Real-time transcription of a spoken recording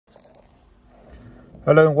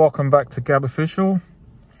Hello and welcome back to Gab Official.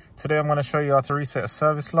 Today I'm going to show you how to reset a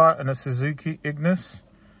service light in a Suzuki Ignis.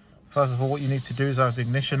 First of all, what you need to do is have the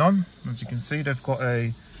ignition on. As you can see, they've got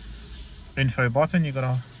a info button. You're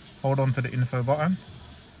going to hold on to the info button.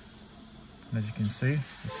 And as you can see,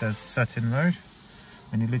 it says set in mode.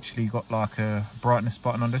 And you literally got like a brightness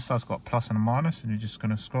button on this side. It's got a plus and a minus. And you're just going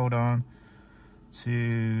to scroll down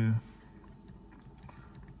to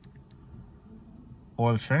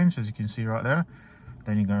oil change, as you can see right there.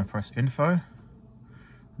 Then you're going to press info,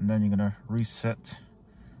 and then you're going to reset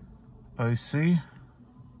OC. And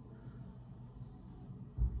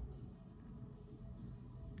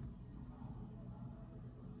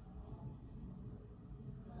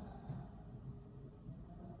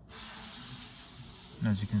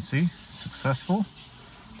as you can see, successful.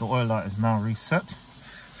 The oil light is now reset.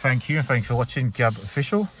 Thank you, and thank you for watching Gab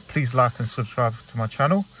Official. Please like and subscribe to my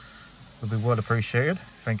channel. It will be well appreciated.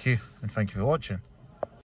 Thank you, and thank you for watching.